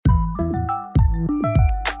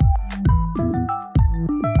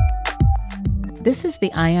This is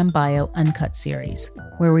the I Am Bio Uncut series,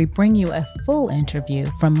 where we bring you a full interview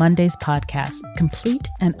from Monday's podcast, complete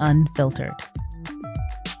and unfiltered.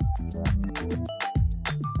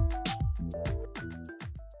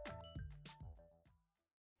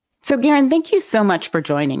 So, Garen, thank you so much for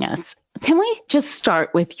joining us. Can we just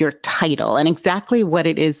start with your title and exactly what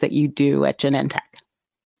it is that you do at Genentech?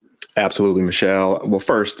 Absolutely, Michelle. Well,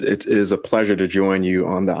 first, it is a pleasure to join you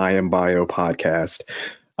on the I Am Bio podcast.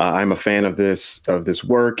 I'm a fan of this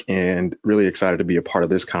work and really excited to be a part of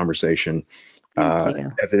this conversation,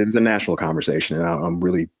 as it is a national conversation. And I'm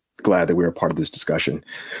really glad that we're a part of this discussion.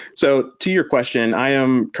 So to your question, I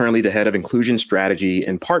am currently the head of inclusion strategy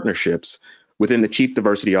and partnerships within the Chief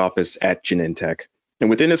Diversity Office at Genentech. And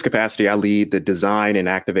within this capacity, I lead the design and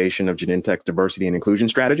activation of Genentech's diversity and inclusion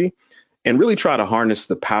strategy and really try to harness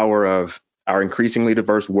the power of our increasingly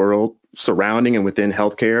diverse world surrounding and within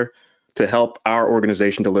healthcare to help our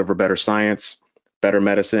organization deliver better science, better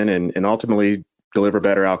medicine, and ultimately deliver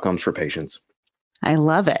better outcomes for patients. I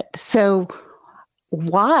love it. So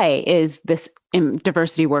why is this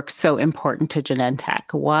diversity work so important to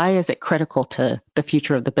Genentech? Why is it critical to the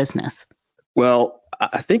future of the business? Well,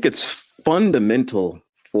 I think it's fundamental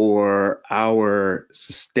for our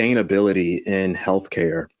sustainability in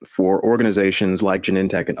healthcare for organizations like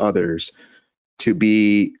Genentech and others to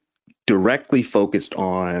be directly focused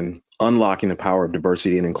on unlocking the power of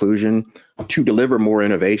diversity and inclusion to deliver more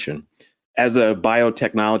innovation. As a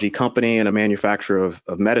biotechnology company and a manufacturer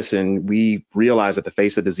of medicine, we realize that the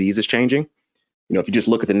face of disease is changing. If you just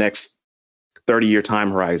look at the next 30-year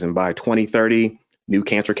time horizon, by 2030, new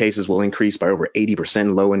cancer cases will increase by over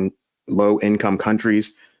 80% in low-income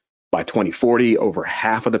countries. By 2040, over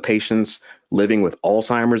half of the patients living with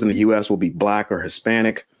Alzheimer's in the U.S. will be Black or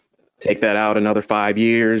Hispanic. Take that out another 5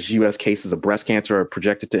 years, U.S. cases of breast cancer are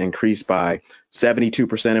projected to increase by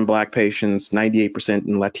 72% in Black patients, 98%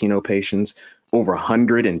 in Latino patients, over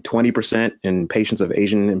 120% in patients of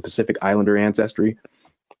Asian and Pacific Islander ancestry.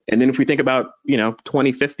 And then if we think about,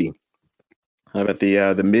 2050, at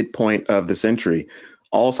the midpoint of the century,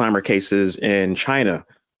 Alzheimer cases in China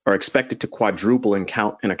are expected to quadruple and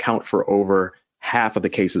account for over half of the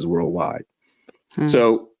cases worldwide.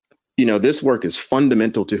 So, this work is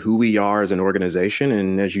fundamental to who we are as an organization.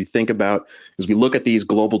 And as we look at these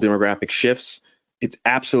global demographic shifts, it's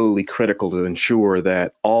absolutely critical to ensure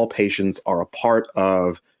that all patients are a part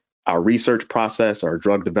of our research process, our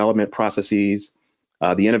drug development processes,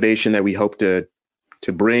 the innovation that we hope to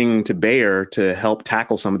bring to bear to help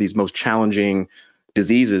tackle some of these most challenging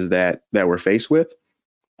diseases that we're faced with,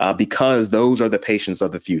 because those are the patients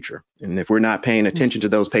of the future. And if we're not paying attention to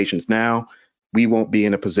those patients now, we won't be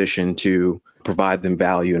in a position to provide them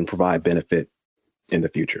value and provide benefit in the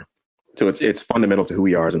future. So it's fundamental to who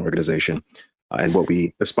we are as an organization and what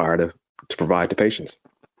we aspire to provide to patients.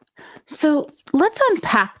 So let's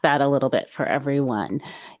unpack that a little bit for everyone.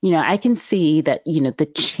 I can see that,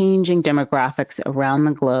 the changing demographics around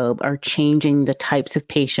the globe are changing the types of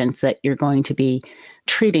patients that you're going to be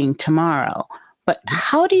treating tomorrow. But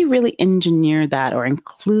how do you really engineer that or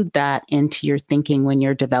include that into your thinking when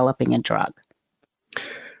you're developing a drug?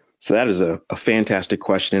 So that is a fantastic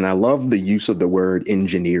question. And I love the use of the word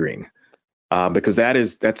engineering, because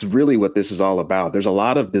that's really what this is all about. There's a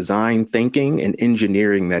lot of design thinking and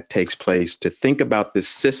engineering that takes place to think about this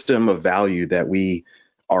system of value that we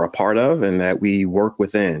are a part of and that we work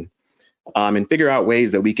within, and figure out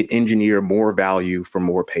ways that we can engineer more value for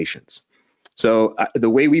more patients. So the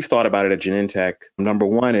way we've thought about it at Genentech, number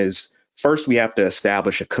one is first we have to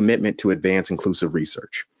establish a commitment to advance inclusive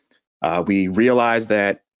research. We realize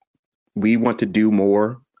that we want to do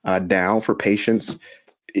more now for patients,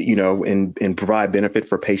 and provide benefit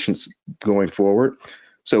for patients going forward.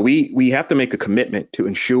 So we have to make a commitment to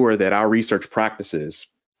ensure that our research practices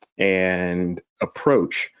and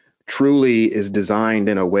approach truly is designed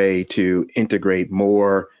in a way to integrate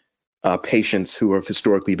more patients who have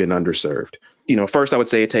historically been underserved. First, I would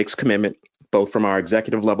say it takes commitment, both from our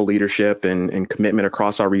executive level leadership and commitment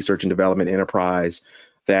across our research and development enterprise,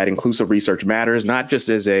 that inclusive research matters, not just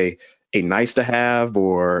as a nice to have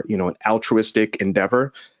or, an altruistic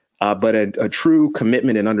endeavor, but a true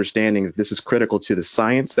commitment and understanding that this is critical to the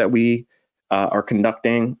science that we are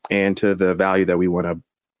conducting and to the value that we want to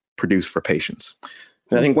produce for patients.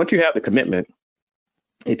 And I think once you have the commitment,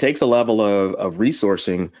 it takes a level of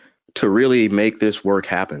resourcing to really make this work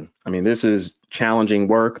happen. I mean, this is challenging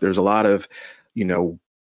work. There's a lot of,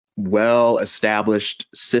 well-established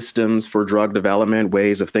systems for drug development,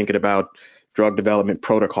 ways of thinking about drug development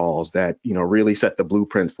protocols that, really set the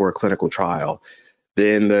blueprint for a clinical trial.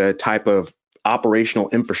 Then the type of operational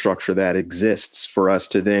infrastructure that exists for us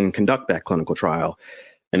to then conduct that clinical trial.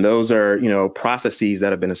 And those are, processes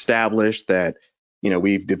that have been established that,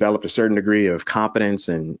 we've developed a certain degree of competence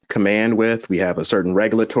and command with. We have a certain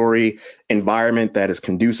regulatory environment that is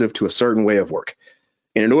conducive to a certain way of work.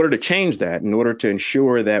 And in order to change that, in order to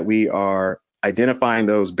ensure that we are identifying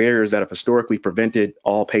those barriers that have historically prevented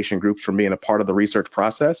all patient groups from being a part of the research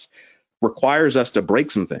process, requires us to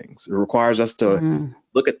break some things. It requires us to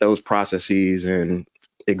look at those processes and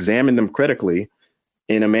examine them critically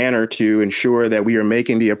in a manner to ensure that we are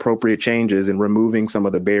making the appropriate changes and removing some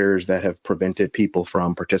of the barriers that have prevented people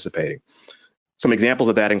from participating. Some examples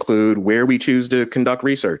of that include where we choose to conduct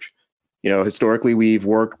research. Historically, we've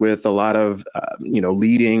worked with a lot of,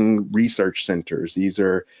 leading research centers. These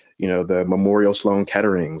are, the Memorial Sloan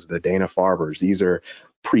Ketterings, the Dana-Farbers. These are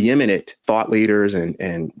preeminent thought leaders and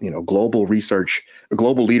global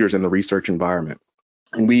leaders in the research environment.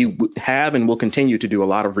 And we have and will continue to do a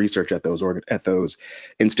lot of research at those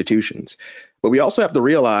institutions. But we also have to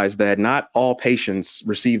realize that not all patients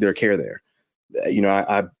receive their care there.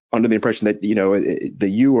 I'm under the impression that that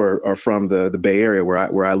you are from the Bay Area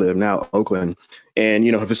where I live now, Oakland, and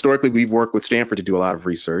historically we've worked with Stanford to do a lot of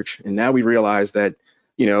research, and now we realize that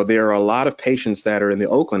there are a lot of patients that are in the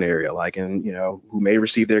Oakland area, like who may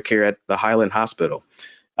receive their care at the Highland Hospital,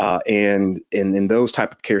 and in those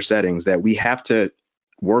type of care settings that we have to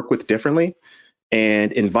work with differently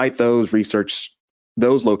and invite those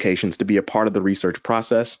locations to be a part of the research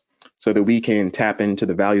process so that we can tap into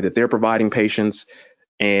the value that they're providing patients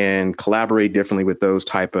and collaborate differently with those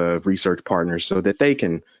type of research partners so that they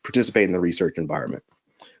can participate in the research environment.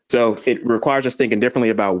 So it requires us thinking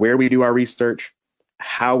differently about where we do our research,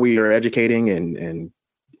 how we are educating and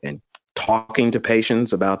talking to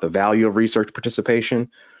patients about the value of research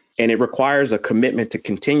participation. And it requires a commitment to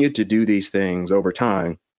continue to do these things over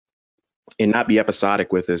time and not be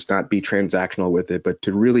episodic with this, not be transactional with it, but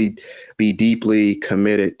to really be deeply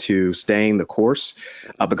committed to staying the course,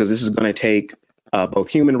 because this is going to take both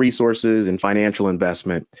human resources and financial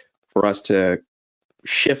investment for us to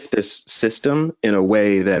shift this system in a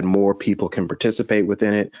way that more people can participate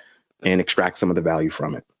within it and extract some of the value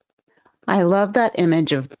from it. I love that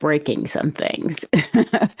image of breaking some things.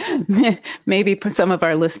 Maybe some of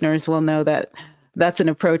our listeners will know that that's an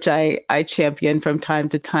approach I champion from time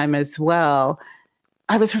to time as well.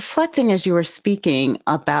 I was reflecting as you were speaking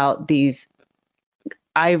about these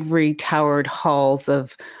ivory towered halls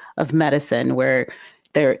of medicine where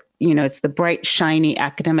it's the bright, shiny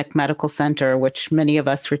academic medical center, which many of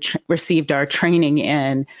us received our training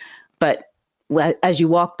in. But as you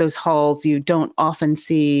walk those halls, you don't often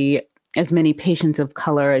see as many patients of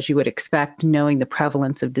color as you would expect, knowing the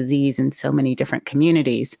prevalence of disease in so many different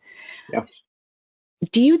communities. Yeah.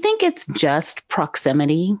 Do you think it's just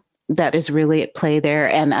proximity that is really at play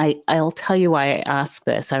there? And I'll tell you why I ask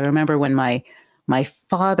this. I remember when my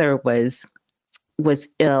father was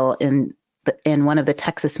ill in one of the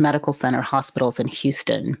Texas Medical Center hospitals in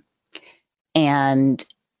Houston, and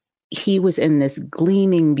he was in this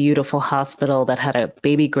gleaming, beautiful hospital that had a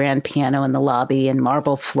baby grand piano in the lobby and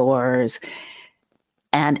marble floors.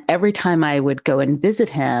 And every time I would go and visit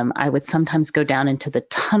him, I would sometimes go down into the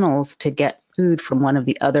tunnels to get food from one of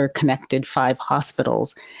the other connected 5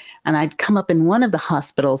 hospitals. And I'd come up in one of the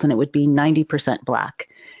hospitals and it would be 90% Black.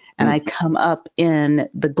 And I'd come up in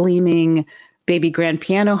the gleaming baby grand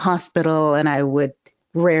piano hospital and I would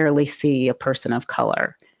rarely see a person of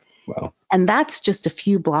color. Wow. And that's just a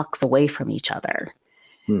few blocks away from each other.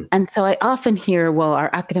 And so I often hear, well, our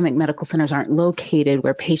academic medical centers aren't located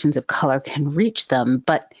where patients of color can reach them.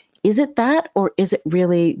 But is it that, or is it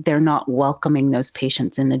really they're not welcoming those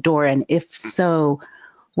patients in the door? And if so,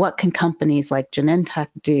 what can companies like Genentech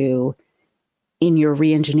do in your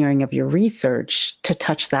reengineering of your research to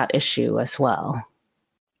touch that issue as well?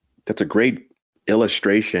 That's a great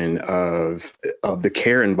illustration of the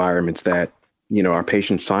care environments that our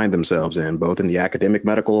patients find themselves in, both in the academic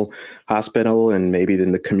medical hospital and maybe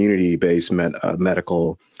in the community-based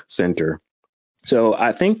medical center. So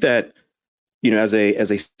I think that, as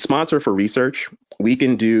a sponsor for research, we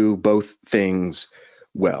can do both things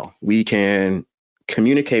well. We can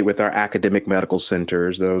communicate with our academic medical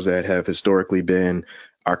centers, those that have historically been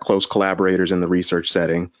our close collaborators in the research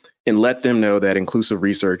setting, and let them know that inclusive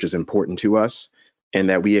research is important to us and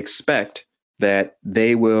that we expect that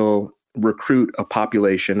they will recruit a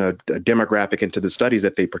population, a demographic into the studies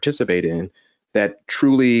that they participate in that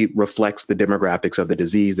truly reflects the demographics of the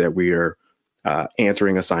disease that we are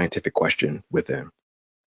answering a scientific question within.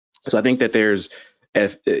 So I think that there's,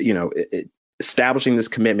 establishing this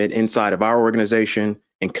commitment inside of our organization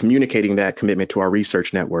and communicating that commitment to our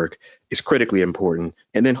research network is critically important.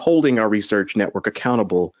 And then holding our research network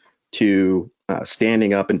accountable to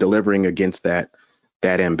standing up and delivering against that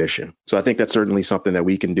ambition. So I think that's certainly something that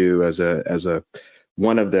we can do as a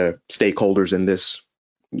one of the stakeholders in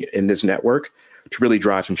this network to really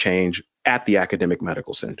drive some change at the academic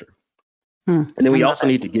medical center. And then we also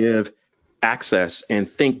need to give access and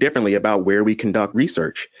think differently about where we conduct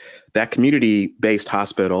research. That community-based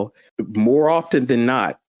hospital, more often than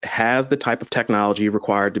not, has the type of technology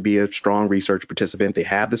required to be a strong research participant. They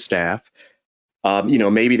have the staff.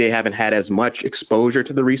 Maybe they haven't had as much exposure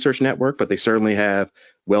to the research network, but they certainly have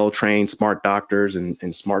well-trained, smart doctors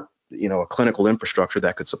and smart, a clinical infrastructure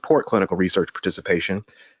that could support clinical research participation.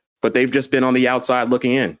 But they've just been on the outside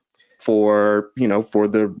looking in for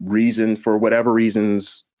whatever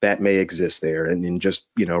reasons that may exist there. And then just,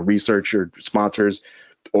 researcher sponsors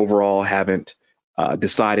overall haven't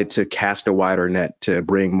decided to cast a wider net to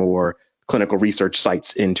bring more clinical research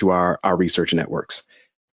sites into our research networks.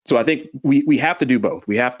 So I think we have to do both.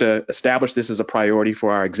 We have to establish this as a priority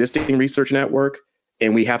for our existing research network,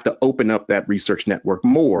 and we have to open up that research network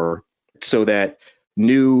more so that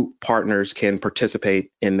new partners can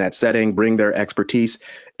participate in that setting, bring their expertise,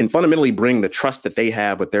 and fundamentally bring the trust that they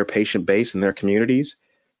have with their patient base and their communities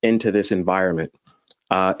into this environment.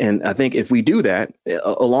 And I think if we do that,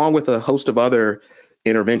 along with a host of other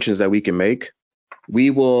interventions that we can make, we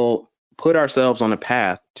will put ourselves on a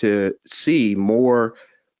path to see more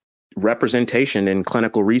representation in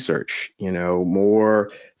clinical research, more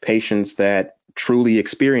patients that truly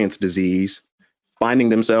experience disease, finding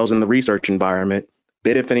themselves in the research environment,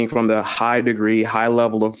 benefiting from the high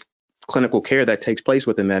level of clinical care that takes place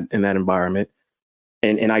within that environment,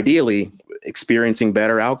 and ideally experiencing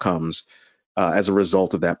better outcomes as a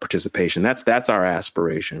result of that participation. That's our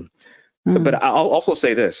aspiration. But I'll also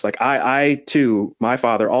say this, like I too, my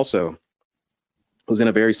father also was in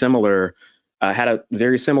a very similar, had a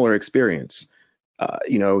very similar experience.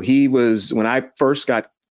 He was, when I first got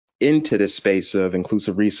into this space of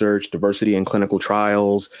inclusive research, diversity in clinical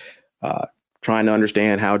trials, trying to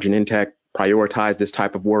understand how Genentech prioritized this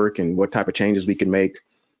type of work and what type of changes we can make,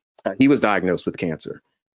 he was diagnosed with cancer.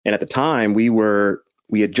 And at the time,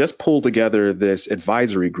 we had just pulled together this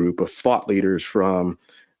advisory group of thought leaders from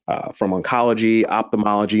oncology,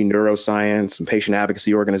 ophthalmology, neuroscience, and patient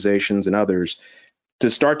advocacy organizations and others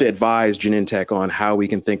to start to advise Genentech on how we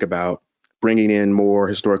can think about bringing in more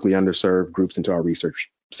historically underserved groups into our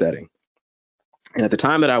research setting. And at the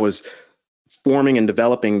time that I was forming and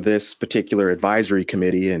developing this particular advisory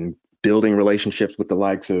committee and building relationships with the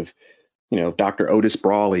likes of, Dr. Otis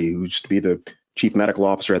Brawley, who used to be the chief medical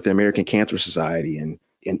officer at the American Cancer Society, and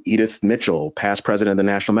Edith Mitchell, past president of the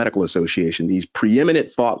National Medical Association, these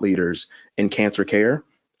preeminent thought leaders in cancer care,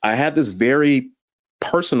 I had this very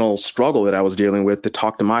personal struggle that I was dealing with to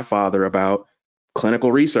talk to my father about clinical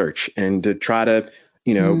research and to try to,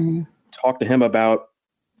 talk to him about,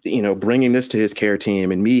 bringing this to his care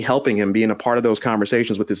team and me helping him being a part of those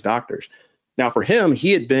conversations with his doctors. Now, for him,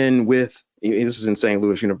 he had been with, this is in St.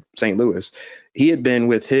 Louis, he had been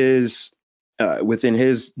with within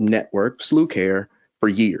his network, SLU Care, for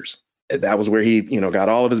years. That was where he, got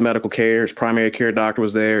all of his medical care. His primary care doctor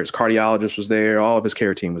was there. His cardiologist was there. All of his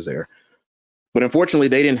care team was there. But unfortunately,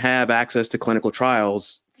 they didn't have access to clinical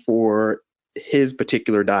trials for his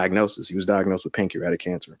particular diagnosis. He was diagnosed with pancreatic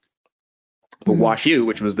cancer. But WashU,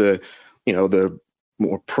 which was the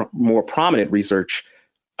more prominent research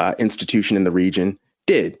institution in the region,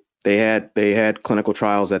 did. They had clinical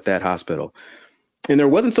trials at that hospital, and there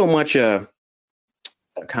wasn't so much a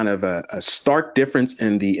stark difference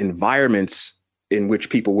in the environments in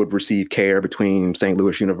which people would receive care between St.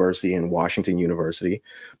 Louis University and Washington University,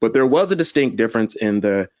 but there was a distinct difference in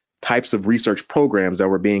the types of research programs that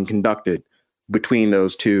were being conducted between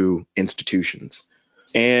those two institutions.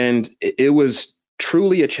 And it was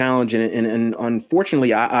truly a challenge. And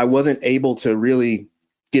unfortunately, I wasn't able to really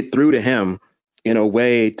get through to him in a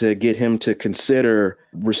way to get him to consider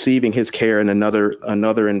receiving his care in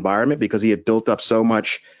another environment, because he had built up so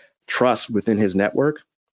much trust within his network.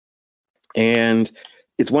 And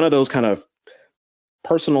it's one of those kind of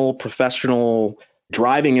personal, professional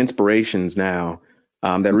driving inspirations now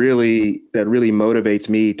that really motivates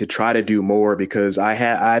me to try to do more, because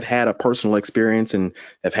I've had a personal experience and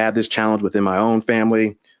have had this challenge within my own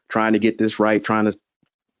family, trying to get this right, trying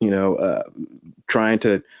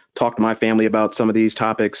to talk to my family about some of these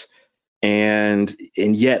topics. And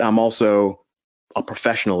yet I'm also a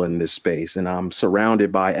professional in this space, and I'm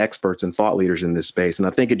surrounded by experts and thought leaders in this space. And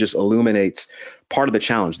I think it just illuminates part of the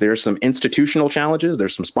challenge. There's some institutional challenges,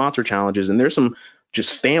 there's some sponsor challenges, and there's some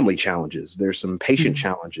just family challenges. There's some patient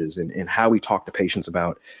challenges in how we talk to patients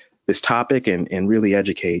about this topic and really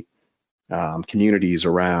educate communities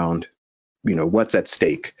around, what's at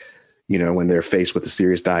stake, when they're faced with a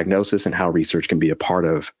serious diagnosis, and how research can be a part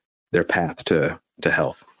of their path to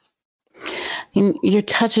health. You're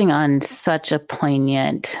touching on such a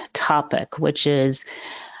poignant topic, which is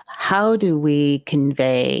how do we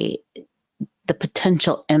convey the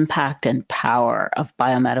potential impact and power of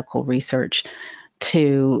biomedical research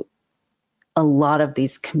to a lot of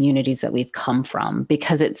these communities that we've come from,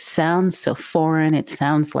 because it sounds so foreign. It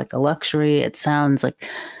sounds like a luxury. It sounds like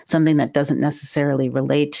something that doesn't necessarily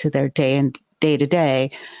relate to their day to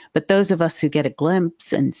day. But those of us who get a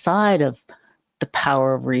glimpse inside of the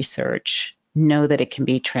power of research know that it can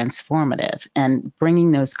be transformative, and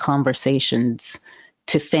bringing those conversations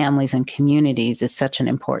to families and communities is such an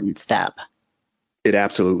important step. It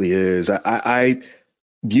absolutely is. I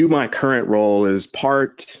view my current role as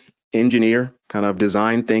part engineer, kind of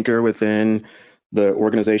design thinker within the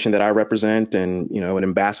organization that I represent, and an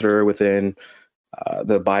ambassador within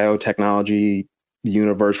the biotechnology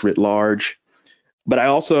universe writ large. But I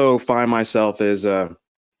also find myself as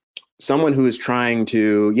someone who is trying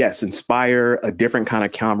to, inspire a different kind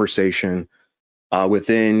of conversation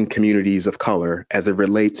within communities of color as it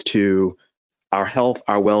relates to our health,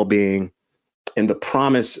 our well-being, and the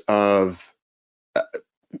promise of,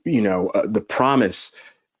 the promise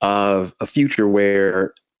of a future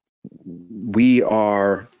where we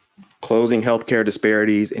are closing healthcare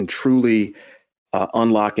disparities and truly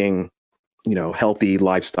unlocking, healthy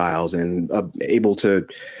lifestyles, and able to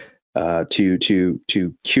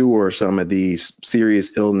cure some of these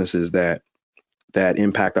serious illnesses that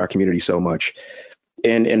impact our community so much.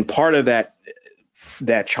 And part of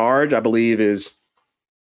that charge, I believe, is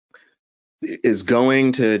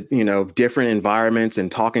going to, different environments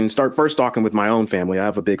and start talking with my own family. I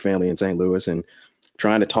have a big family in St. Louis, and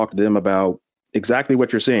trying to talk to them about exactly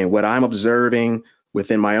what you're saying, what I'm observing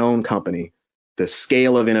within my own company, the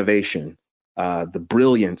scale of innovation, the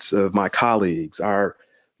brilliance of my colleagues, our,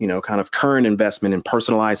 kind of current investment in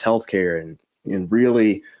personalized healthcare, and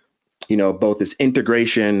really, both this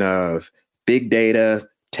integration of big data,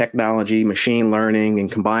 technology, machine learning,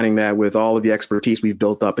 and combining that with all of the expertise we've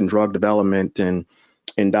built up in drug development and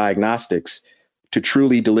in diagnostics to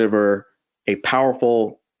truly deliver a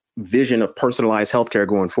powerful vision of personalized healthcare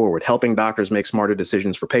going forward, helping doctors make smarter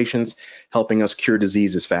decisions for patients, helping us cure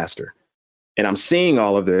diseases faster. And I'm seeing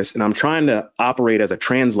all of this, and I'm trying to operate as a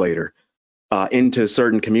translator into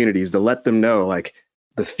certain communities to let them know, like,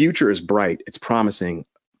 the future is bright, it's promising.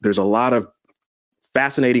 There's a lot of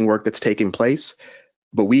fascinating work that's taking place,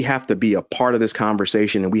 but we have to be a part of this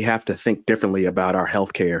conversation, and we have to think differently about our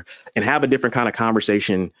healthcare and have a different kind of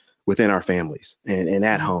conversation within our families and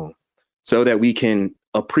at home, so that we can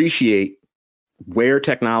appreciate where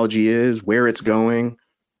technology is, where it's going,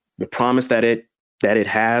 the promise that it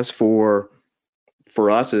has for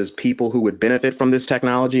us as people who would benefit from this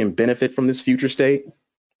technology and benefit from this future state,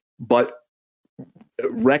 but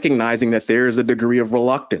recognizing that there's a degree of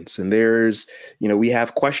reluctance, and there's, we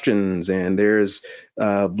have questions, and there's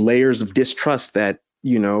layers of distrust that,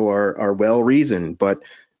 are well reasoned, but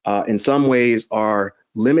in some ways are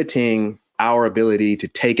limiting our ability to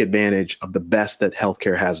take advantage of the best that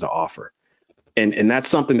healthcare has to offer. And that's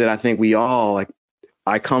something that I think we all, like,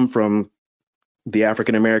 I come from the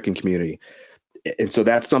African American community. And so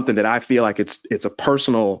that's something that I feel like it's a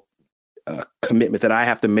personal commitment that I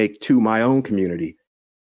have to make to my own community,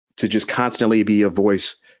 to just constantly be a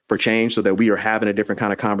voice for change, so that we are having a different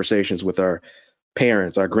kind of conversations with our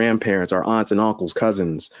parents, our grandparents, our aunts and uncles,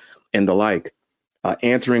 cousins, and the like,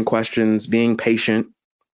 answering questions, being patient,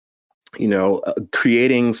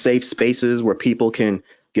 creating safe spaces where people can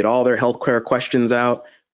get all their healthcare questions out,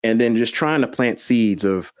 and then just trying to plant seeds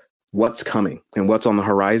of what's coming and what's on the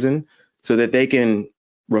horizon, so that they can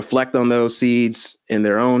reflect on those seeds in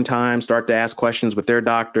their own time, start to ask questions with their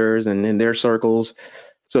doctors and in their circles,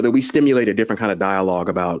 so that we stimulate a different kind of dialogue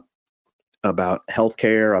about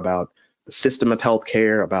healthcare, about the system of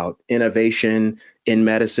healthcare, about innovation in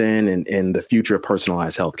medicine, and the future of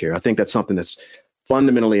personalized healthcare. I think that's something that's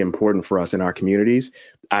fundamentally important for us in our communities.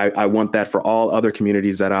 I want that for all other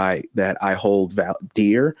communities that I hold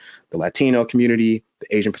dear: the Latino community,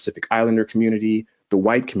 the Asian Pacific Islander community, the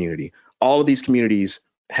white community. All of these communities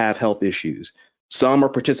have health issues. Some are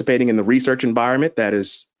participating in the research environment that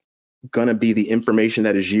is going to be the information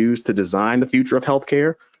that is used to design the future of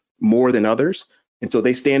healthcare more than others. And so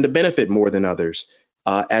they stand to benefit more than others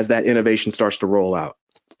as that innovation starts to roll out.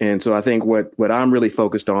 And so I think what I'm really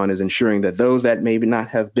focused on is ensuring that those that maybe not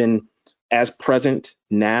have been as present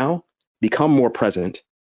now become more present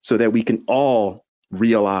so that we can all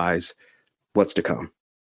realize what's to come.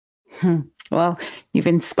 Well, you've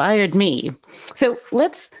inspired me. So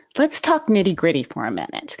let's talk nitty gritty for a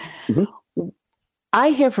minute. Mm-hmm. I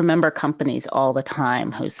hear from member companies all the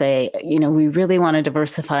time who say, we really want to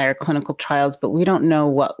diversify our clinical trials, but we don't know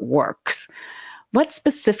what works. What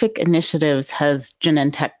specific initiatives has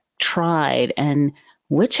Genentech tried, and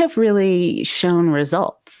which have really shown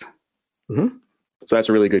results? Mm-hmm. So that's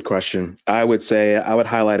a really good question. I would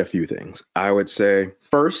highlight a few things. I would say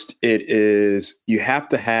first, it is you have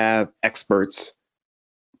to have experts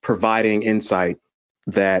providing insight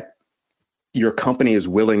that your company is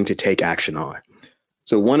willing to take action on.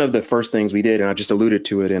 So one of the first things we did, and I just alluded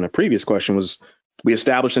to it in a previous question, was we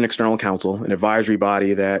established an external council, an advisory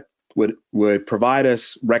body that would provide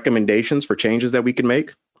us recommendations for changes that we can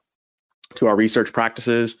make to our research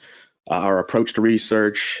practices, our approach to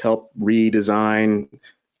research, help redesign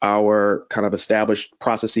our kind of established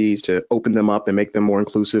processes to open them up and make them more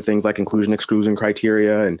inclusive, things like inclusion, exclusion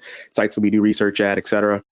criteria and sites that we do research at, et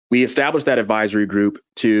cetera. We established that advisory group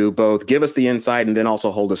to both give us the insight and then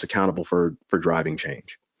also hold us accountable for driving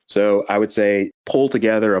change. So I would say pull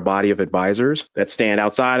together a body of advisors that stand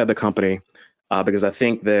outside of the company, because I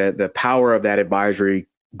think the power of that advisory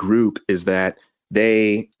group is that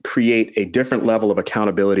they create a different level of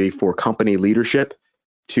accountability for company leadership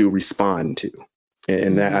to respond to.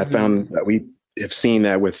 And that I found that we have seen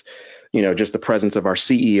that with, just the presence of our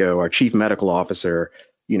CEO, our chief medical officer,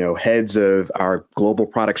 heads of our global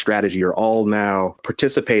product strategy are all now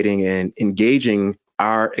participating in engaging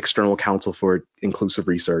our external counsel for inclusive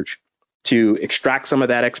research to extract some of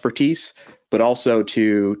that expertise, but also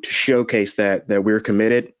to showcase that we're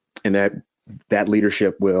committed and that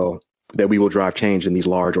leadership that we will drive change in these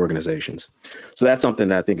large organizations. So that's something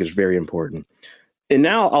that I think is very important. And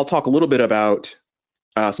now I'll talk a little bit about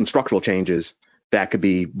some structural changes that could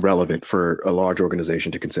be relevant for a large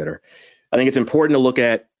organization to consider. I think it's important to look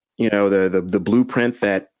at, the blueprint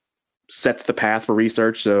that sets the path for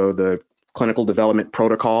research. So the clinical development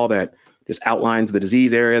protocol that just outlines the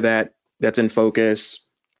disease area that's in focus,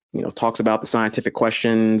 talks about the scientific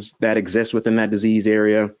questions that exist within that disease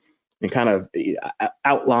area, and kind of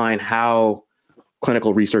outline how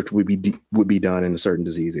clinical research would be done in a certain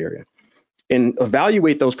disease area, and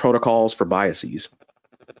evaluate those protocols for biases.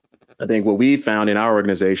 I think what we found in our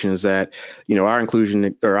organization is that, our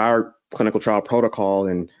inclusion or our clinical trial protocol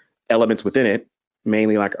and elements within it,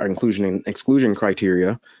 mainly like our inclusion and exclusion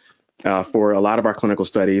criteria for a lot of our clinical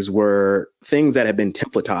studies, were things that had been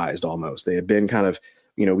templatized almost. They had been kind of,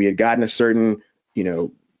 we had gotten a certain,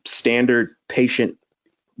 standard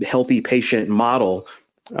healthy patient model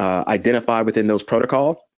identified within those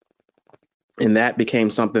protocol. And that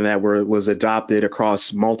became something that was adopted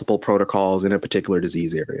across multiple protocols in a particular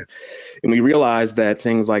disease area. And we realized that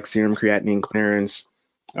things like serum creatinine clearance,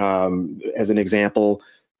 as an example,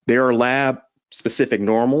 there are lab specific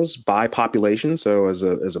normals by population. So as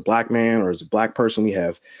a Black man or as a Black person, we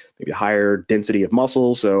have maybe a higher density of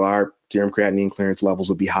muscle. So our serum creatinine clearance levels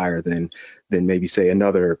would be higher than maybe say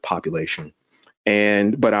another population.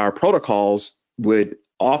 But our protocols would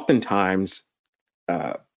oftentimes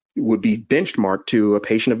would be benchmarked to a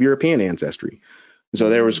patient of European ancestry. So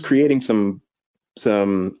there was creating some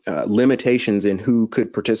limitations in who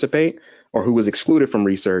could participate or who was excluded from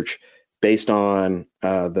research based on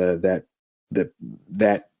that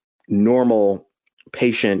normal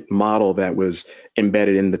patient model that was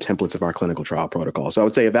embedded in the templates of our clinical trial protocol. So I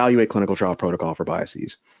would say evaluate clinical trial protocol for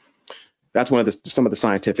biases. That's some of the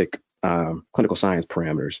scientific clinical science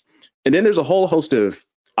parameters. And then there's a whole host of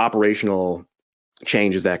operational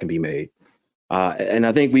changes that can be made. And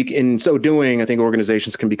I think in so doing, I think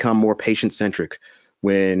organizations can become more patient-centric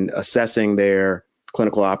when assessing their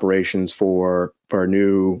clinical operations to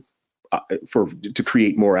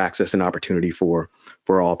create more access and opportunity for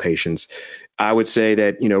all patients. I would say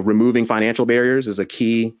that, removing financial barriers is a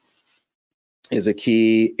key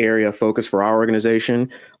area of focus for our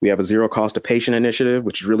organization. We have a zero cost to patient initiative,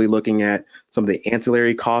 which is really looking at some of the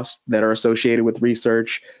ancillary costs that are associated with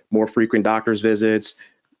research, more frequent doctor's visits,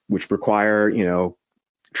 which require,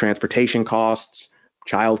 transportation costs,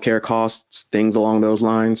 childcare costs, things along those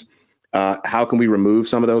lines. How can we remove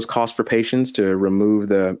some of those costs for patients to remove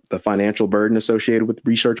the financial burden associated with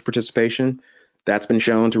research participation? That's been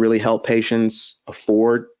shown to really help patients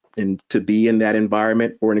afford and to be in that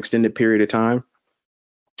environment for an extended period of time.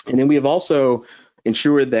 And then we have also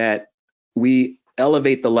ensured that we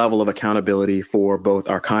elevate the level of accountability for both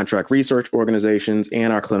our contract research organizations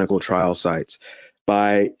and our clinical trial sites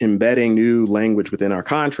by embedding new language within our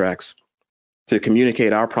contracts to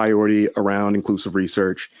communicate our priority around inclusive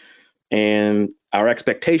research and our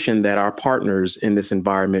expectation that our partners in this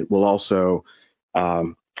environment will also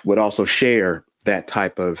would also share that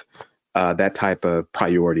type of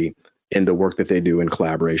priority in the work that they do in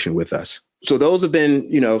collaboration with us. So those have been,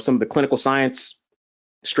 some of the clinical science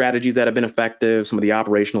strategies that have been effective, some of the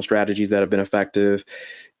operational strategies that have been effective.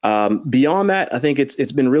 Beyond that, I think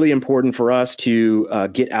it's been really important for us to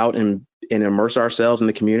get out and immerse ourselves in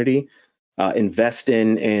the community, invest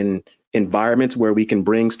in environments where we can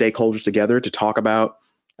bring stakeholders together to talk about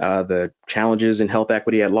the challenges in health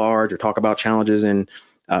equity at large, or talk about challenges in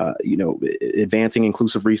advancing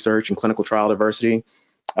inclusive research and clinical trial diversity.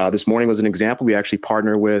 This morning was an example. We actually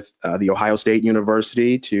partner with the Ohio State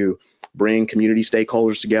University to bring community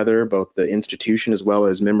stakeholders together, both the institution as well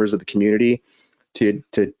as members of the community, to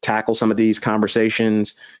tackle some of these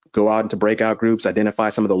conversations, go out into breakout groups, identify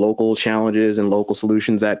some of the local challenges and local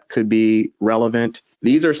solutions that could be relevant.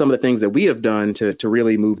 These are some of the things that we have done to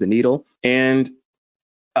really move the needle. And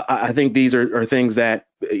I think these are things that,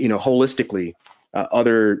 holistically,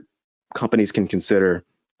 other companies can consider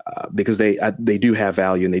because they do have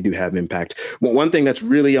value and they do have impact. Well, one thing that's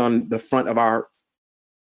really in front of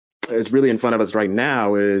us right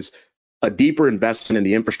now is a deeper investment in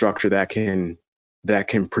the infrastructure that can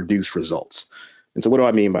produce results. And so what do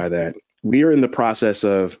I mean by that? We are in the process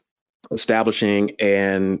of establishing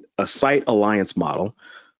a site alliance model,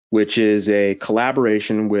 which is a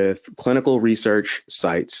collaboration with clinical research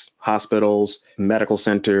sites, hospitals, medical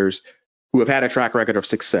centers who have had a track record of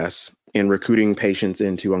success in recruiting patients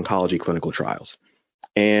into oncology clinical trials.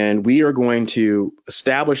 And we are going to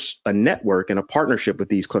establish a network and a partnership with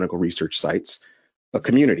these clinical research sites, a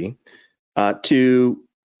community, to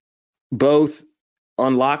both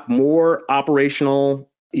unlock more operational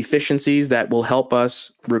efficiencies that will help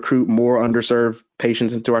us recruit more underserved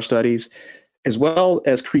patients into our studies, as well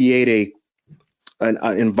as create an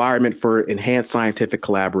environment for enhanced scientific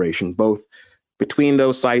collaboration, both between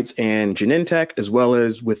those sites and Genentech, as well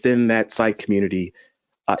as within that site community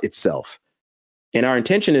itself. And our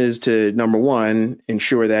intention is to, number one,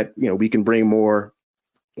 ensure that we can bring more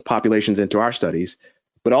populations into our studies,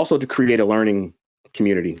 but also to create a learning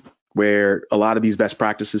community where a lot of these best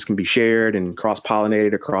practices can be shared and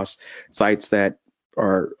cross-pollinated across sites that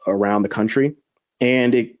are around the country.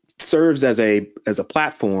 And it serves as a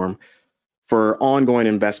platform for ongoing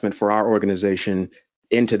investment for our organization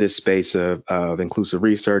into this space of inclusive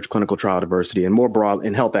research, clinical trial diversity, and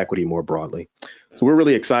and health equity more broadly. So we're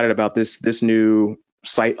really excited about this new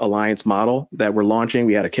site alliance model that we're launching.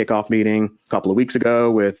 We had a kickoff meeting a couple of weeks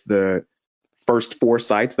ago with the first 4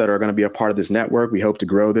 sites that are going to be a part of this network. We hope to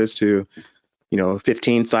grow this to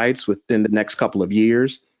 15 sites within the next couple of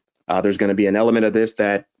years. There's going to be an element of this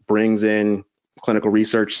that brings in clinical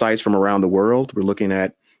research sites from around the world. We're looking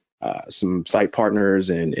at some site partners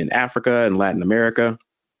in Africa and Latin America.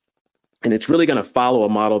 And it's really going to follow a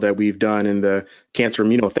model that we've done in the cancer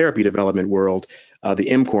immunotherapy development world, the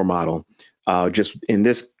MCOR model. Just in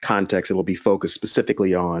this context, it will be focused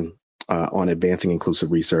specifically on advancing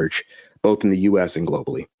inclusive research, both in the U.S. and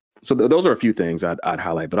globally. So those are a few things I'd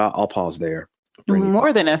highlight, but I'll pause there.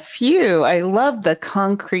 More than a few. I love the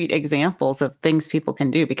concrete examples of things people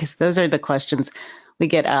can do, because those are the questions we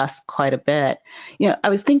get asked quite a bit. I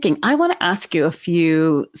was thinking, I want to ask you a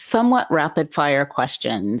few somewhat rapid fire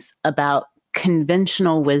questions about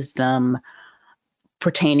conventional wisdom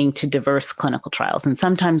pertaining to diverse clinical trials. And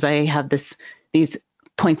sometimes I have these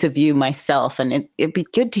points of view myself, and it'd be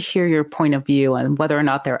good to hear your point of view on whether or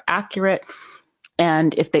not they're accurate.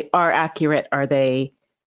 And if they are accurate, are they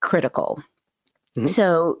critical? Mm-hmm.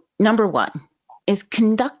 So, number one, is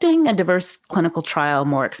conducting a diverse clinical trial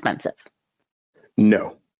more expensive?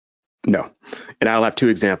 No. And I'll have 2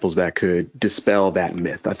 examples that could dispel that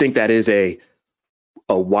myth. I think that is a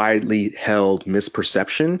widely held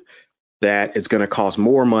misperception that it's going to cost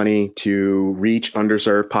more money to reach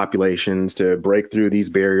underserved populations, to break through these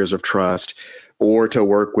barriers of trust, or to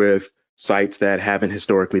work with sites that haven't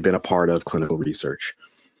historically been a part of clinical research.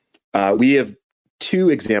 We have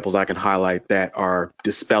 2 examples I can highlight that are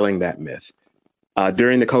dispelling that myth.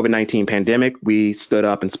 During the COVID-19 pandemic, we stood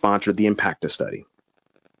up and sponsored the IMPACTA study.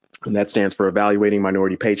 And that stands for Evaluating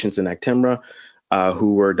Minority Patients in Actemra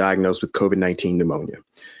who were diagnosed with COVID-19 pneumonia.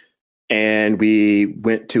 And we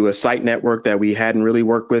went to a site network that we hadn't really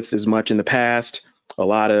worked with as much in the past, a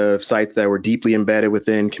lot of sites that were deeply embedded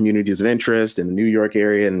within communities of interest in the New York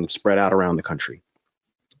area and spread out around the country.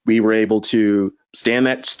 We were able to stand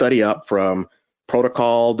that study up from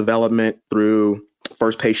protocol development through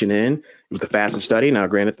first patient in. It was the fastest study. Now,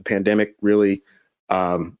 granted, the pandemic really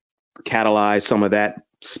catalyzed some of that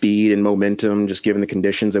speed and momentum, just given the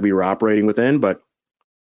conditions that we were operating within, but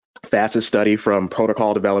fastest study from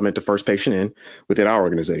protocol development to first patient in within our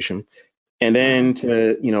organization. And then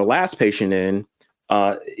to, last patient in,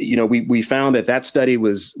 we found that study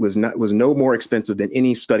was no more expensive than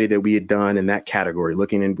any study that we had done in that category,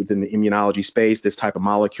 looking within the immunology space, this type of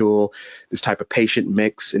molecule, this type of patient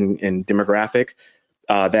mix and demographic,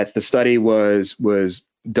 that the study was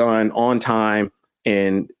done on time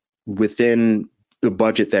and within the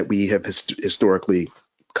budget that we have historically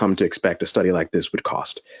come to expect a study like this would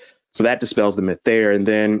cost. So that dispels the myth there. And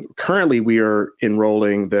then currently we are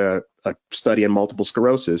enrolling a study in multiple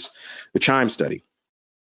sclerosis, the CHIME study.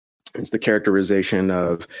 It's the characterization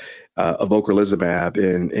of ocrelizumab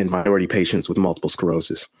in minority patients with multiple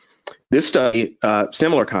sclerosis. This study,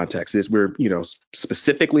 similar context, is we're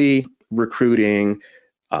specifically recruiting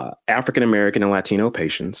African American and Latino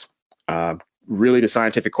patients. Really, the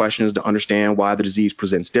scientific question is to understand why the disease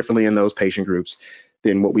presents differently in those patient groups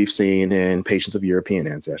than what we've seen in patients of European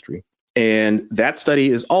ancestry. And that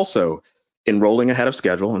study is also enrolling ahead of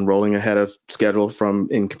schedule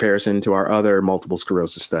in comparison to our other multiple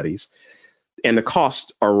sclerosis studies. And the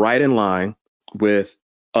costs are right in line with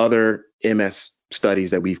other MS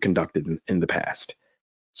studies that we've conducted in the past.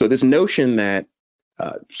 So this notion that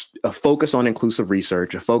a focus on inclusive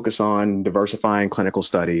research, a focus on diversifying clinical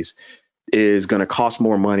studies is going to cost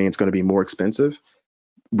more money, it's going to be more expensive.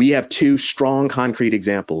 We have two strong concrete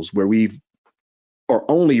examples where we are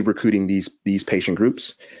only recruiting these patient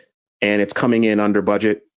groups, and it's coming in under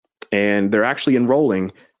budget, and they're actually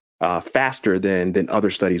enrolling faster than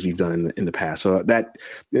other studies we've done in the past. So that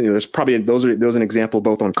there's probably those are an example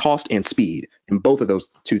both on cost and speed, and both of those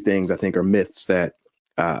two things I think are myths that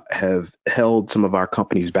have held some of our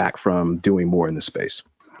companies back from doing more in this space.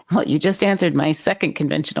 Well, you just answered my second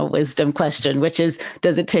conventional wisdom question, which is,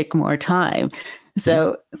 does it take more time?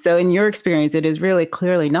 So in your experience, it is really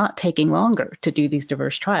clearly not taking longer to do these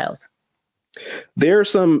diverse trials. There are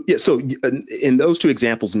some, so in those two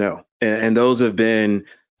examples, no. And those have been,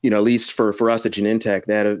 at least for us at Genentech,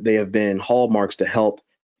 that they have been hallmarks to help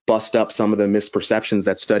bust up some of the misperceptions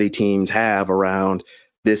that study teams have around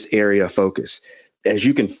this area of focus. As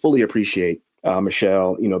you can fully appreciate,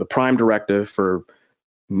 Michelle, the prime directive for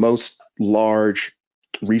most large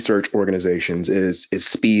research organizations is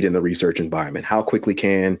speed in the research environment. How quickly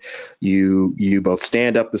can you both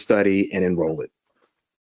stand up the study and enroll it,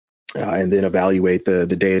 and then evaluate the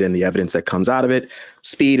data and the evidence that comes out of it.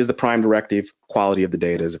 Speed is the prime directive. Quality of the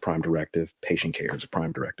data is a prime directive. Patient care is a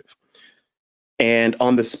prime directive. And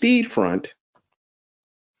on the speed front,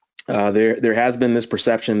 there has been this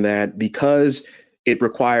perception that because it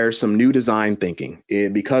requires some new design thinking,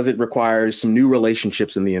 because it requires some new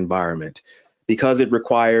relationships in the environment, because it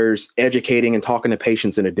requires educating and talking to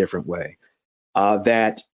patients in a different way,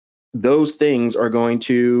 that those things are going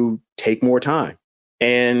to take more time.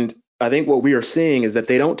 And I think what we are seeing is that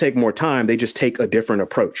they don't take more time, they just take a different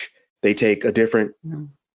approach. They take a different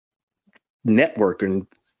network and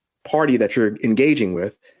party that you're engaging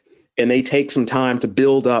with, and they take some time to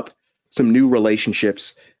build up some new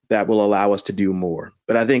relationships that will allow us to do more.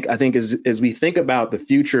 But I think as we think about the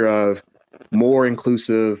future of more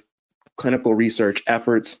inclusive clinical research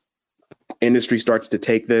efforts, industry starts to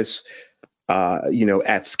take this,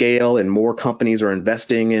 at scale, and more companies are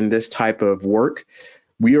investing in this type of work.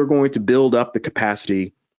 We are going to build up the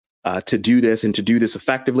capacity to do this, and to do this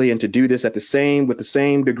effectively, and to do this with the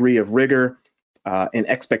same degree of rigor and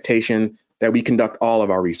expectation that we conduct all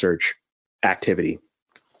of our research activity.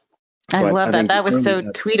 I love that. That was so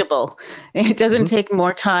tweetable. It doesn't take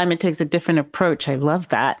more time. It takes a different approach. I love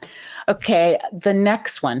that. Okay, the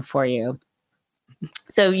next one for you.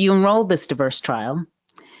 So you enrolled this diverse trial,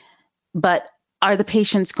 but are the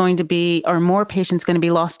patients going to be, or more patients going to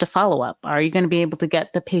be lost to follow-up? Are you going to be able to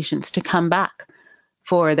get the patients to come back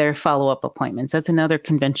for their follow-up appointments? That's another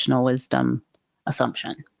conventional wisdom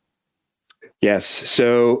assumption. Yes.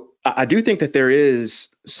 So I do think that there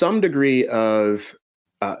is some degree of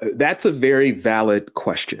that's a very valid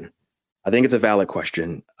question. I think it's a valid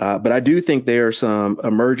question, but I do think there are some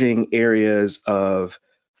emerging areas of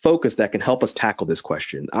focus that can help us tackle this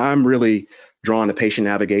question. I'm really drawn to patient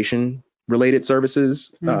navigation related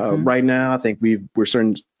services right now. I think we're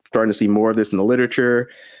starting to see more of this in the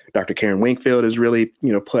literature. Dr. Karen Winkfield has really,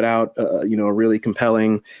 put out, a really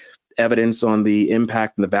compelling evidence on the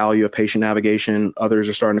impact and the value of patient navigation. Others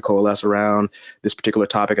are starting to coalesce around this particular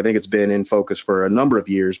topic. I think it's been in focus for a number of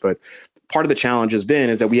years, but part of the challenge is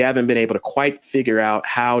that we haven't been able to quite figure out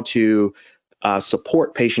how to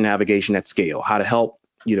support patient navigation at scale, how to help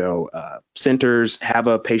centers have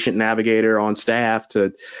a patient navigator on staff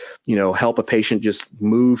to help a patient just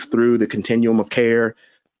move through the continuum of care,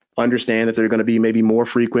 understand that there are going to be maybe more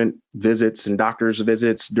frequent visits and doctor's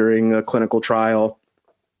visits during a clinical trial,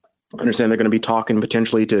 understand they're going to be talking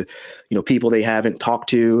potentially to people they haven't talked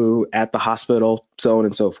to at the hospital, so on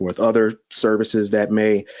and so forth, other services that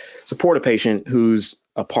may support a patient who's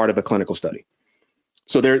a part of a clinical study.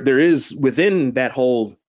 So there is, within that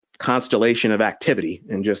whole constellation of activity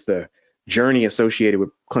and just the journey associated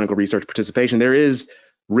with clinical research participation, there is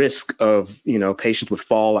risk of patients would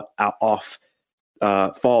fall off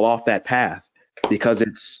that path because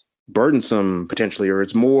it's burdensome potentially, or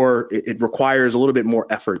it requires a little bit more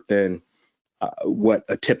effort than what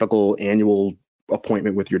a typical annual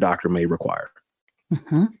appointment with your doctor may require.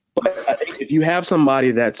 Mm-hmm. But I think if you have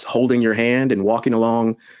somebody that's holding your hand and walking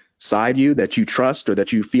alongside you that you trust or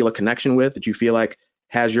that you feel a connection with, that you feel like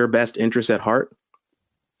has your best interests at heart,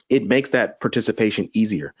 it makes that participation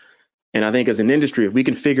easier. And I think as an industry, if we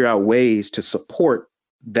can figure out ways to support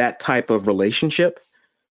that type of relationship,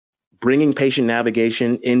 bringing patient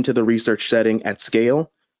navigation into the research setting at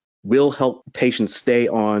scale will help patients stay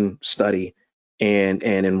on study and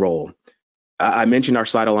enroll. I mentioned our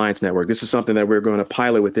Site Alliance network. This is something that we're going to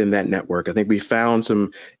pilot within that network. I think we found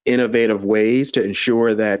some innovative ways to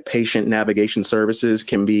ensure that patient navigation services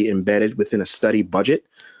can be embedded within a study budget,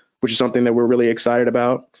 which is something that we're really excited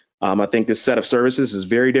about. I think this set of services is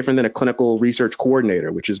very different than a clinical research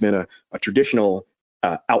coordinator, which has been a traditional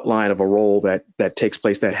outline of a role that takes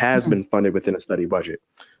place that has been funded within a study budget.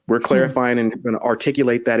 We're clarifying and going to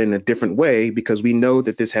articulate that in a different way because we know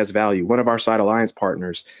that this has value. One of our Site Alliance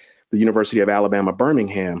partners, the University of Alabama,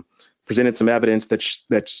 Birmingham, presented some evidence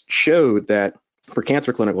that showed that for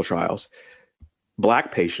cancer clinical trials,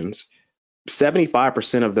 Black patients,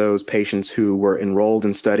 75% of those patients who were enrolled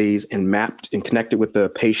in studies and mapped and connected with the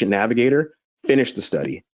patient navigator finished the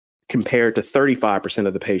study, compared to 35%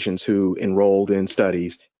 of the patients who enrolled in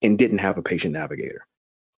studies and didn't have a patient navigator.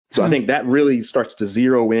 So I think that really starts to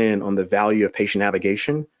zero in on the value of patient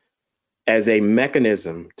navigation as a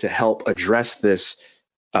mechanism to help address this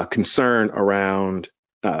concern around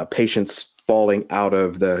patients falling out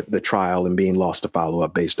of the trial and being lost to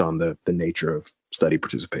follow-up based on the nature of study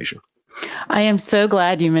participation. I am so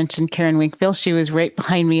glad you mentioned Karen Winkfield. She was right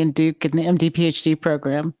behind me in Duke in the MD PhD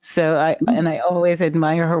program. So I always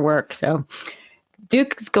admire her work. So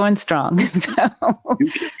Duke is going strong. Duke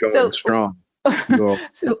is going strong.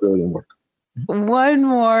 Brilliant work. One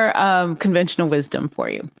more conventional wisdom for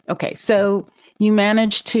you. Okay, so you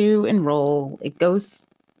managed to enroll.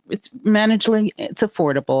 It's manageably, it's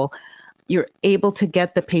affordable. You're able to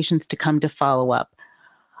get the patients to come to follow up.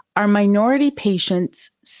 Are minority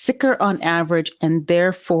patients sicker on average and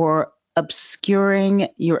therefore obscuring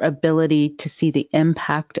your ability to see the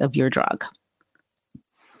impact of your drug?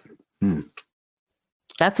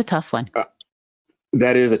 That's a tough one.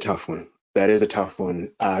 That is a tough one.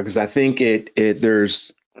 Because I think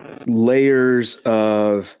there's layers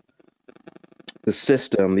of the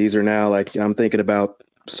system. These are now, like, I'm thinking about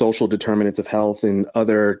social determinants of health and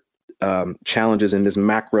other challenges in this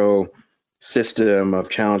macro system of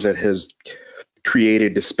challenge that has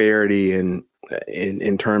created disparity in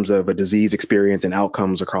terms of a disease experience and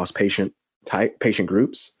outcomes across patient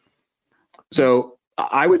groups. So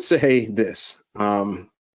I would say this, and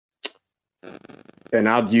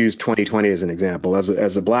I'll use 2020 as an example.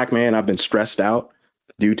 As a Black man, I've been stressed out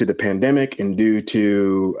due to the pandemic and due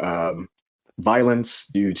to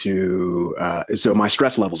violence, so my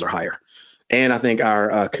stress levels are higher. And I think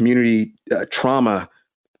our community trauma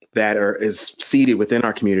that is seated within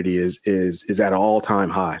our community is at an all-time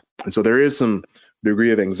high. And so there is some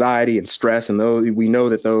degree of anxiety and stress, and we know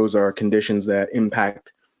that those are conditions that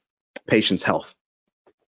impact patients' health.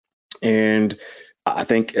 And I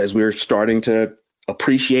think as we're starting to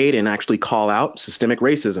appreciate and actually call out, systemic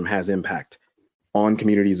racism has impact on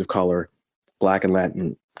communities of color, Black and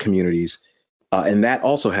Latin communities, and that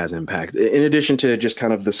also has impact, in addition to just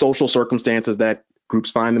kind of the social circumstances that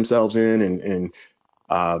groups find themselves in and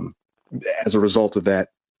as a result of that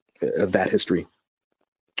history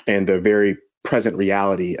and the very present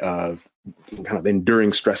reality of kind of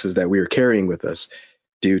enduring stresses that we are carrying with us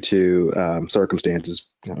due to circumstances,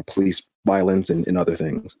 police violence and other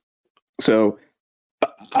things. So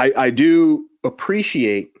I do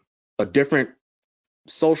appreciate a different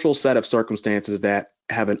social set of circumstances that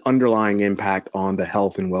have an underlying impact on the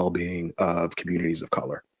health and well-being of communities of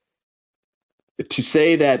color. To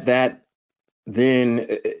say that then,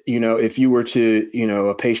 if you were to,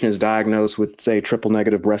 a patient is diagnosed with, say, triple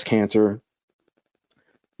negative breast cancer,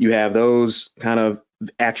 You have those kind of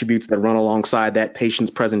attributes that run alongside that patient's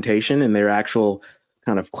presentation and their actual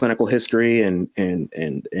kind of clinical history and kind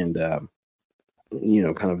of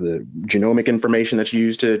the genomic information that's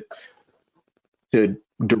used to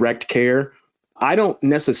direct care. I don't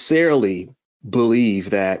necessarily believe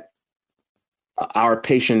that our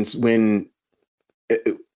patients, when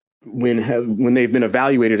they've been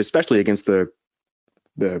evaluated, especially against the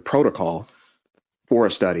protocol for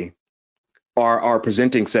a study, are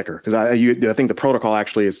presenting sicker, because I think the protocol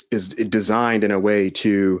actually is designed in a way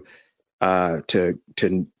to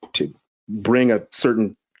bring a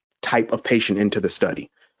certain type of patient into the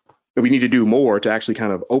study. But we need to do more to actually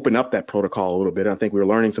kind of open up that protocol a little bit. I think we're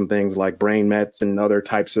learning some things like brain mets and other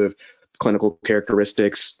types of clinical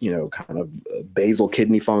characteristics, kind of basal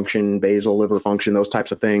kidney function, basal liver function, those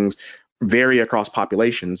types of things vary across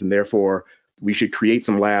populations, and therefore we should create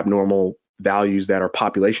some lab normal values that are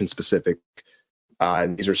population specific.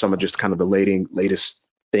 And these are some of just kind of the latest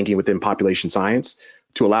thinking within population science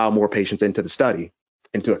to allow more patients into the study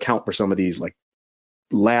and to account for some of these like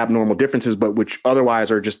lab normal differences, but which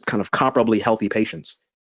otherwise are just kind of comparably healthy patients.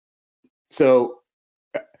 So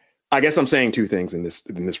I guess I'm saying two things in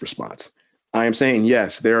this response. I am saying,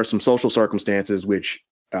 yes, there are some social circumstances which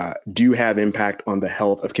do have impact on the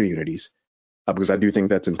health of communities, because I do think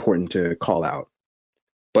that's important to call out.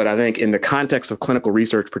 But I think in the context of clinical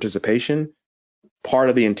research participation, part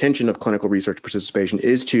of the intention of clinical research participation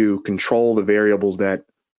is to control the variables that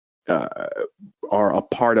are a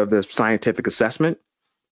part of the scientific assessment,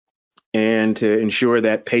 and to ensure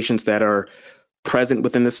that patients that are present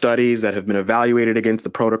within the studies, that have been evaluated against the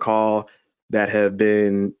protocol, that have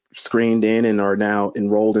been screened in and are now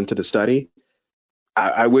enrolled into the study,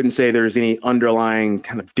 I wouldn't say there's any underlying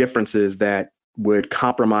kind of differences that would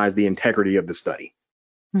compromise the integrity of the study.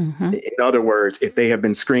 Mm-hmm. In other words, if they have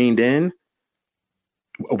been screened in,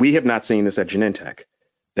 we have not seen this at Genentech,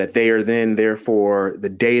 that they are then therefore the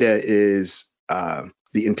data is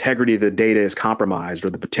the integrity of the data is compromised, or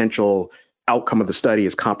the potential outcome of the study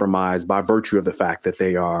is compromised by virtue of the fact that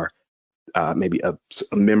they are maybe a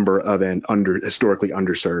member of an historically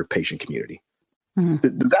underserved patient community.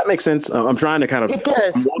 Mm-hmm. Does that make sense? I'm trying to kind of, it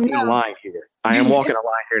does. I'm walking a line here. I am walking a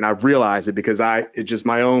line here, and I've realized it because it's just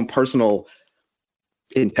my own personal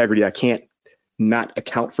integrity. I can't not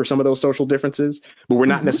account for some of those social differences, but we're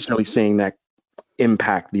not necessarily seeing that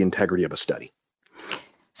impact the integrity of a study.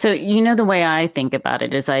 So, the way I think about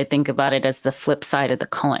it is I think about it as the flip side of the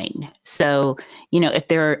coin. So, if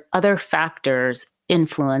there are other factors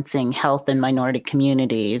influencing health in minority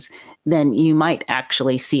communities, then you might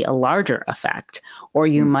actually see a larger effect, or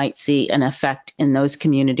you might see an effect in those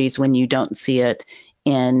communities when you don't see it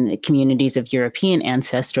in communities of European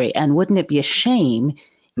ancestry. And wouldn't it be a shame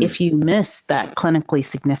if you miss that clinically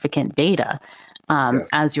significant data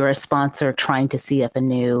as you're a sponsor trying to see if a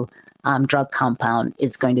new drug compound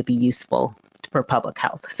is going to be useful for public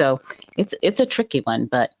health? So it's a tricky one,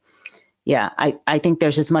 but yeah, I think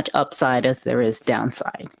there's as much upside as there is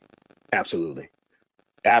downside. Absolutely.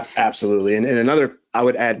 Absolutely. And another, I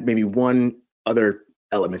would add maybe one other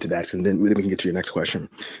element to that, and then we can get to your next question.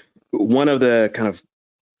 One of the kind of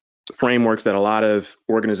frameworks that a lot of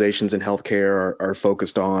organizations in healthcare are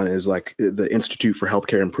focused on is like the Institute for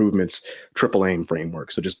Healthcare Improvement's triple aim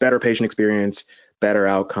framework. So just better patient experience, better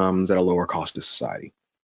outcomes at a lower cost to society.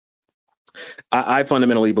 I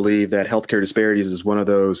fundamentally believe that healthcare disparities is one of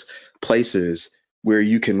those places where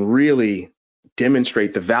you can really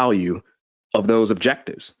demonstrate the value of those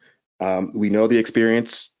objectives. We know the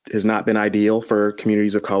experience has not been ideal for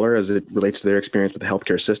communities of color as it relates to their experience with the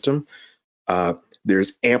healthcare system.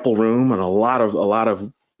 There's ample room and a lot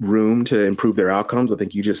of room to improve their outcomes. I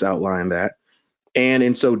think you just outlined that. And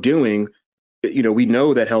in so doing, we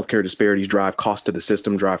know that healthcare disparities drive cost to the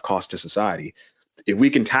system, drive cost to society. If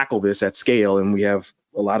we can tackle this at scale, and we have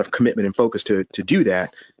a lot of commitment and focus to do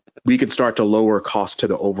that, we can start to lower costs to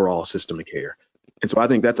the overall system of care. And so I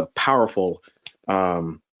think that's a powerful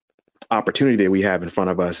opportunity that we have in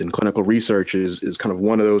front of us. And clinical research is kind of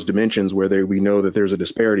one of those dimensions where we know that there's a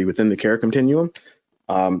disparity within the care continuum.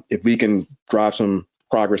 If we can drive some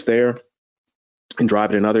progress there and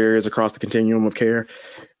drive it in other areas across the continuum of care,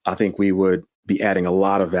 I think we would be adding a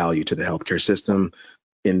lot of value to the healthcare system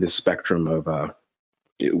in this spectrum of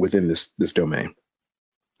within this domain.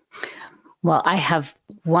 Well, I have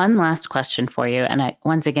one last question for you. And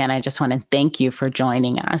once again, I just want to thank you for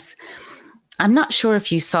joining us. I'm not sure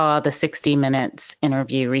if you saw the 60 Minutes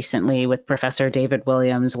interview recently with Professor David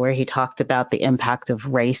Williams, where he talked about the impact of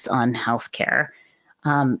race on healthcare.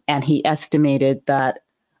 And he estimated that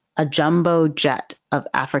a jumbo jet of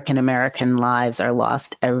African American lives are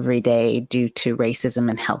lost every day due to racism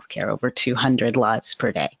in healthcare, over 200 lives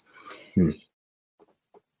per day.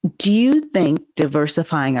 Do you think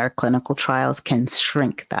diversifying our clinical trials can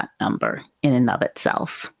shrink that number in and of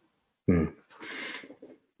itself?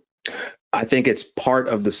 I think it's part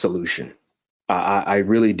of the solution. I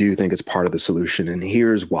really do think it's part of the solution, and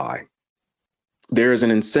here's why. There's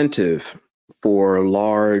an incentive for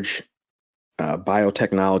large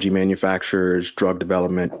biotechnology manufacturers, drug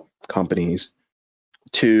development companies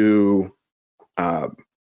to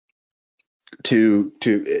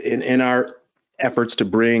in our efforts to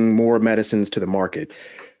bring more medicines to the market,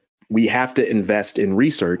 we have to invest in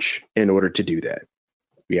research in order to do that.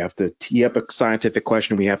 We have to tee up a scientific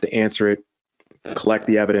question, we have to answer it, collect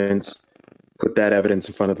the evidence, put that evidence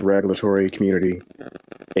in front of the regulatory community,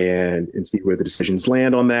 and see where the decisions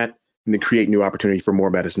land on that, and then create new opportunity for more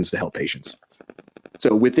medicines to help patients.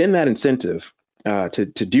 So within that incentive to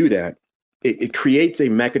do that, it creates a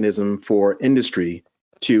mechanism for industry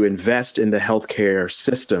to invest in the healthcare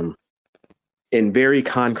system in very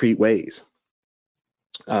concrete ways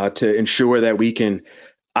to ensure that we can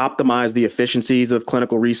optimize the efficiencies of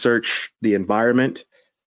clinical research, the environment,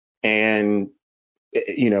 and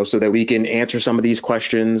so that we can answer some of these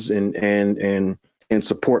questions and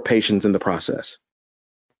support patients in the process.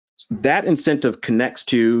 That incentive connects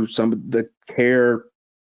to some of the care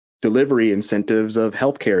delivery incentives of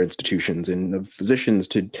healthcare institutions and of physicians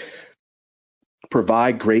to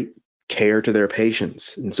provide great care to their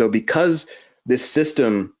patients. And so because this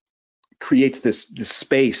system creates this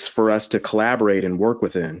space for us to collaborate and work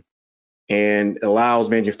within, and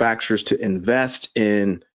allows manufacturers to invest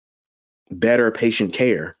in better patient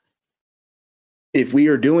care, if we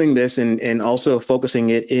are doing this and also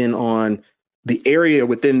focusing it in on the area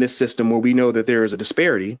within this system where we know that there is a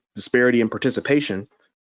disparity in participation,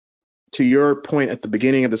 to your point at the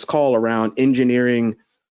beginning of this call around engineering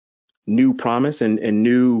new promise and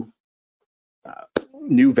new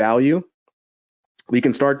value, we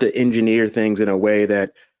can start to engineer things in a way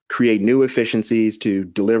that create new efficiencies to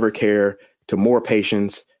deliver care to more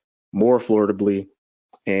patients more affordably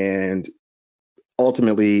and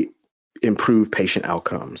ultimately improve patient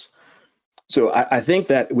outcomes. So I think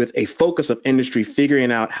that with a focus of industry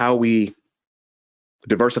figuring out how we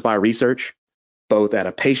diversify research, both at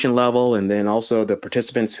a patient level and then also the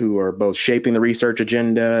participants who are both shaping the research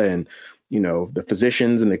agenda and, the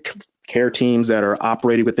physicians and the care teams that are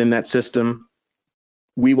operating within that system,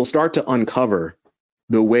 we will start to uncover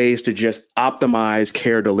the ways to just optimize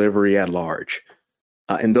care delivery at large.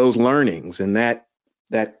 And those learnings and that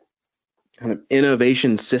kind of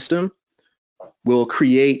innovation system will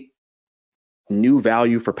create new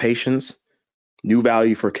value for patients, new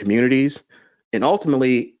value for communities, and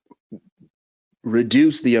ultimately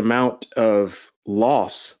reduce the amount of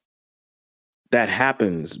loss that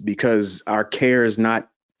happens because our care is not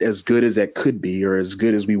as good as it could be or as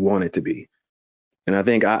good as we want it to be. And I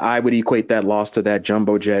think I would equate that loss to that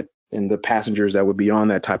jumbo jet and the passengers that would be on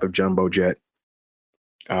that type of jumbo jet.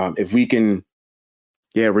 If we can,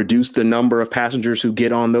 reduce the number of passengers who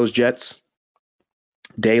get on those jets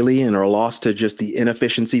daily and are lost to just the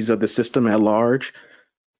inefficiencies of the system at large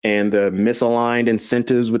and the misaligned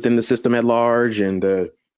incentives within the system at large and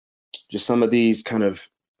just some of these kind of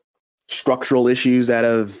structural issues that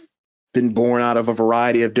have been born out of a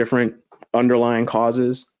variety of different underlying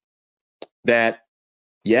causes, that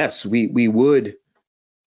yes, we would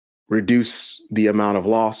reduce the amount of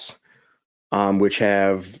loss, which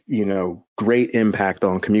have, great impact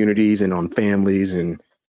on communities and on families and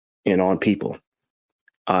on people.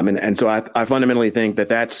 And so I fundamentally think that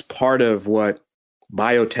that's part of what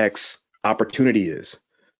biotech's opportunity is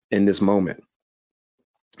in this moment.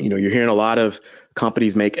 You're hearing a lot of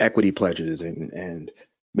companies make equity pledges and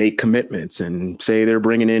make commitments and say they're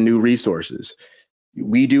bringing in new resources.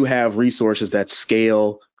 We do have resources that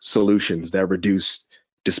scale solutions that reduce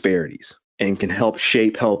disparities and can help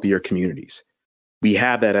shape healthier communities. We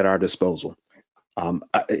have that at our disposal.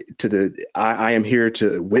 I am here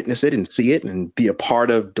to witness it and see it and be a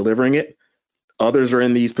part of delivering it. Others are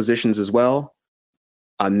in these positions as well.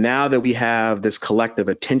 Now that we have this collective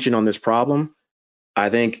attention on this problem, I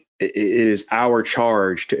think it is our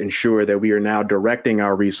charge to ensure that we are now directing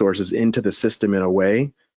our resources into the system in a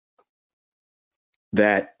way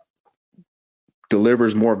that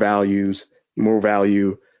delivers more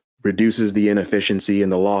value, reduces the inefficiency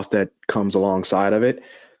and the loss that comes alongside of it,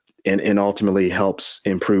 and ultimately helps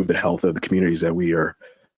improve the health of the communities that we are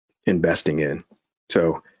investing in.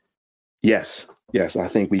 So yes, I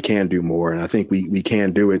think we can do more. And I think we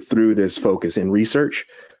can do it through this focus in research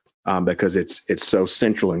because it's so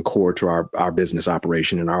central and core to our business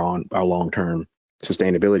operation and our long-term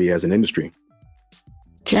sustainability as an industry.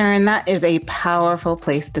 Jaron, that is a powerful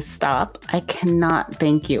place to stop. I cannot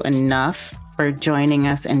thank you enough for joining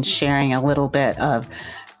us and sharing a little bit of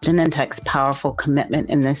Genentech's powerful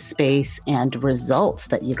commitment in this space and results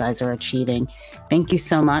that you guys are achieving. Thank you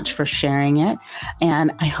so much for sharing it.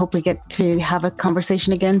 And I hope we get to have a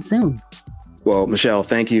conversation again soon. Well, Michelle,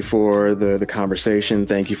 thank you for the conversation.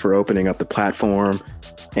 Thank you for opening up the platform.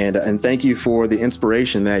 And thank you for the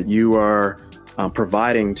inspiration that you are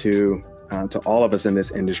providing to all of us in this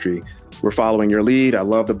industry. We're following your lead. I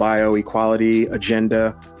love the bioequality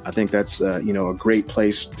agenda. I think that's a great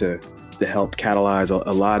place to help catalyze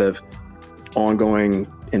a lot of ongoing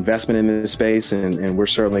investment in this space. And we're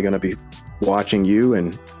certainly going to be watching you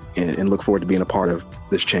and look forward to being a part of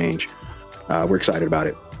this change. We're excited about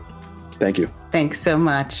it. Thank you. Thanks so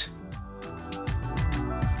much.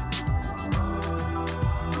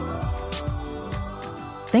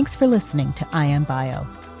 Thanks for listening to I Am Bio.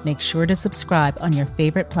 Make sure to subscribe on your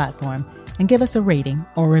favorite platform and give us a rating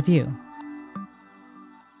or review.